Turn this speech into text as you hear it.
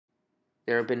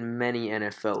There have been many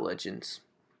NFL legends: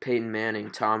 Peyton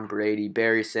Manning, Tom Brady,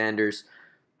 Barry Sanders,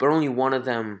 but only one of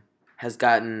them has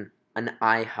gotten an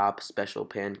IHOP special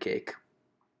pancake.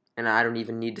 And I don't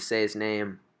even need to say his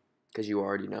name because you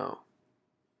already know.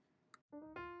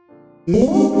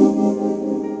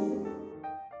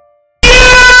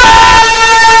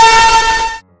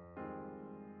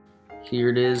 Here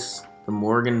it is, the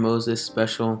Morgan Moses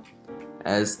special,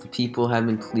 as the people have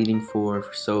been pleading for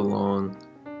so long.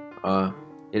 Uh,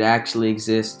 it actually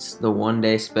exists, the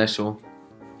one-day special.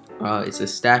 It's a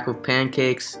stack of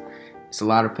pancakes. It's a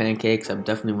lot of pancakes. I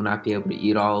definitely will not be able to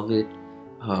eat all of it.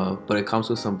 But it comes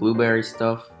with some blueberry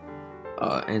stuff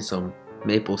and some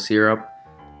maple syrup.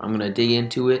 I'm going to dig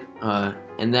into it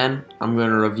and then I'm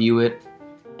going to review it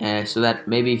so that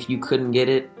maybe if you couldn't get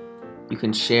it, you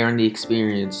can share in the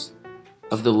experience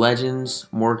of the Legends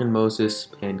Morgan Moses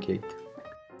pancake.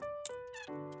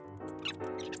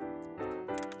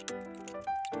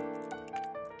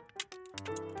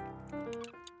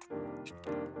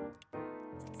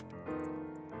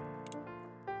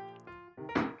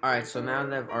 Alright, so now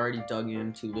that I've already dug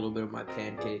into a little bit of my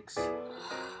pancakes,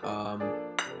 um,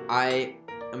 I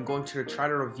am going to try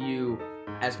to review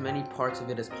as many parts of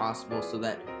it as possible so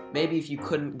that maybe if you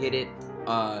couldn't get it,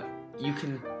 you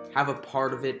can have a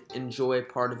part of it, enjoy a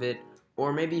part of it,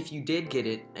 or maybe if you did get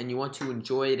it and you want to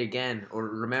enjoy it again or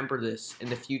remember this in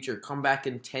the future, come back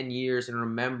in 10 years and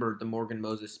remember the Morgan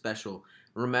Moses special.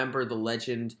 Remember the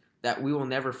legend that we will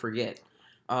never forget.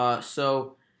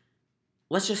 So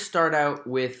let's just start out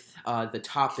with the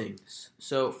toppings.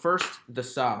 So first, the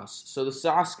sauce. So the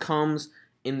sauce comes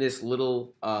in this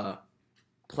little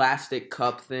plastic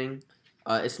cup thing.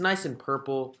 It's nice and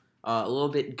purple, a little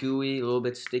bit gooey, a little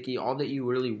bit sticky, all that you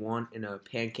really want in a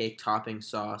pancake topping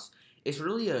sauce. It's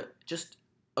really just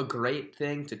a great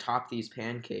thing to top these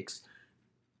pancakes.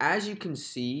 As you can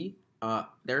see,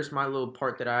 there's my little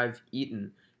part that I've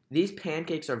eaten. These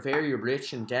pancakes are very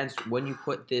rich and dense when you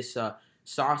put this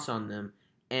sauce on them,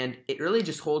 and it really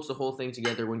just holds the whole thing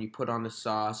together when you put on the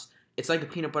sauce. It's like a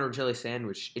peanut butter jelly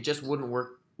sandwich. It just wouldn't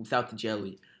work without the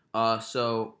jelly.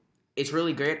 So it's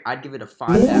really great. I'd give it a 5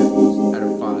 apples out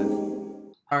of 5.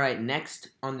 Alright, next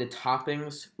on the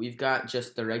toppings, we've got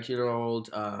just the regular old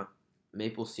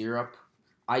maple syrup.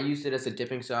 I used it as a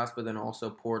dipping sauce, but then also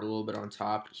poured a little bit on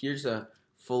top. Here's a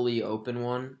fully open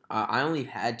one. I only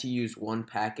had to use one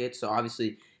packet, so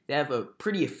obviously they have a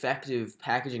pretty effective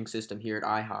packaging system here at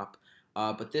IHOP.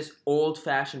 But this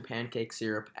old-fashioned pancake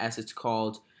syrup, as it's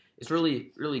called, is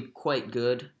really, really quite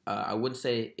good. I wouldn't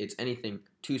say it's anything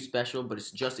too special, but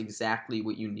it's just exactly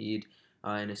what you need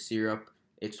in a syrup.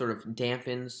 It sort of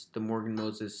dampens the Morgan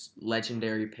Moses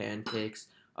legendary pancakes,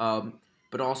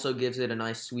 but also gives it a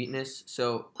nice sweetness.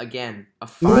 So, again, a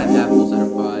 5 apples out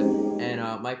of 5.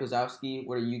 And Mike Wazowski,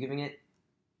 what are you giving it?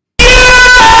 Out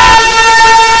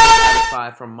of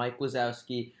 5 from Mike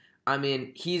Wazowski. I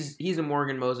mean, he's a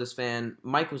Morgan Moses fan.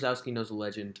 Mike Wazowski knows a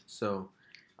legend, so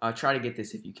try to get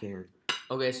this if you can.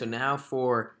 Okay, so now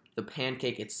for the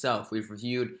pancake itself. We've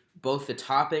reviewed both the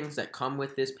toppings that come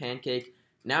with this pancake.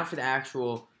 Now for the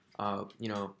actual,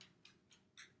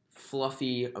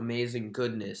 fluffy, amazing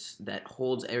goodness that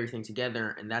holds everything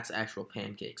together, and that's actual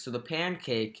pancake. So the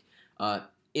pancake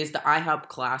is the IHOP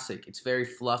classic. It's very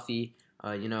fluffy.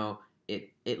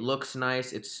 It looks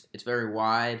nice. It's very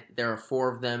wide. There are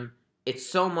 4 of them. It's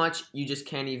so much you just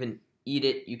can't even eat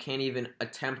it. You can't even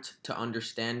attempt to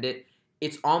understand it.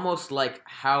 It's almost like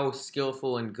how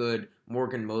skillful and good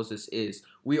Morgan Moses is.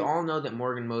 We all know that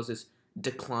Morgan Moses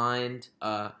declined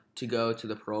to go to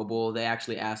the Pro Bowl. They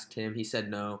actually asked him. He said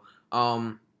no.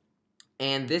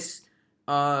 And this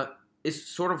is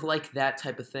sort of like that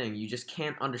type of thing. You just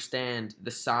can't understand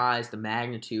the size, the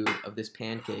magnitude of this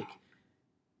pancake.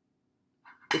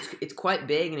 It's quite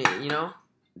big, and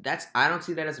I don't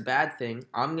see that as a bad thing.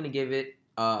 I'm gonna give it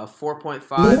a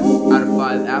 4.5 out of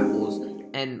 5 apples.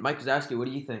 And Mike Wazowski, what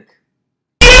do you think?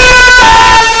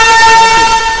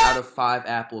 Out of 5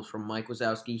 apples from Mike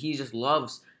Wazowski. He just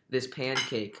loves this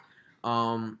pancake.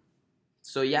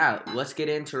 So yeah, let's get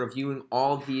into reviewing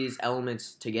all of these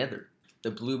elements together.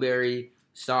 The blueberry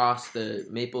sauce, the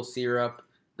maple syrup,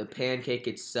 the pancake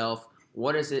itself.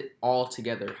 What is it all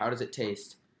together? How does it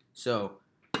taste? So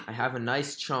I have a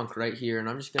nice chunk right here, and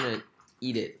I'm just gonna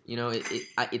eat it.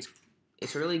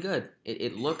 It's really good.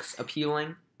 It looks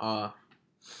appealing.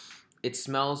 It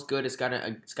smells good. It's got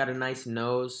a nice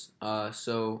nose.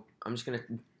 So I'm just gonna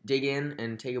dig in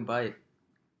and take a bite.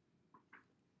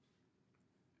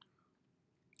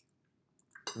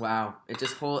 Wow, it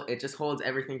just holds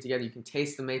everything together. You can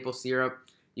taste the maple syrup.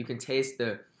 You can taste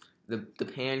the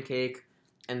pancake,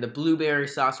 and the blueberry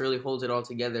sauce really holds it all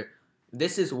together.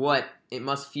 This is what it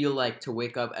must feel like to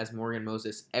wake up as Morgan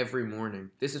Moses every morning.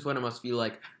 This is what it must feel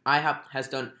like. IHOP has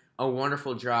done a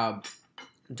wonderful job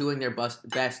doing their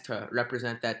best to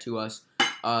represent that to us.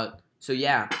 So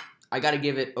yeah, I got to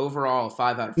give it overall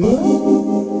 5 out of 5.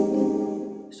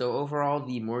 So overall,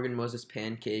 the Morgan Moses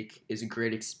pancake is a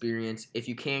great experience. If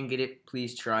you can get it,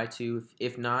 please try to.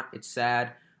 If not, it's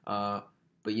sad. But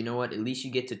you know what? At least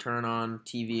you get to turn on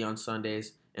TV on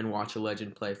Sundays and watch a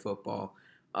legend play football.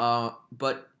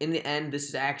 But in the end, this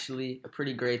is actually a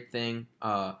pretty great thing.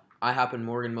 IHOP and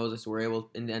Morgan Moses were able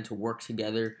in the end to work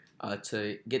together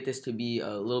to get this to be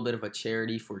a little bit of a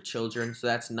charity for children. So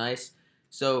that's nice.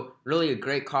 So really a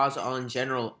great cause all in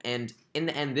general. And in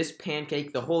the end, this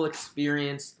pancake, the whole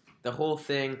experience, the whole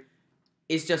thing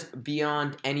is just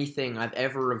beyond anything I've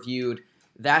ever reviewed.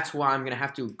 That's why I'm going to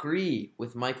have to agree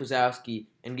with Mike Wazowski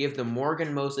and give the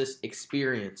Morgan Moses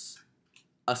experience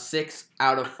a 6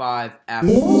 out of 5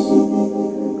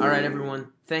 apples. Alright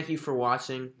everyone, thank you for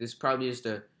watching. This is probably just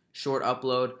a short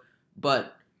upload,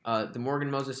 but the Morgan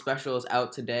Moses special is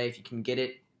out today. If you can get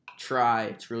it, try.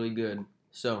 It's really good.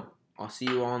 So, I'll see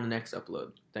you all in the next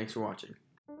upload. Thanks for watching.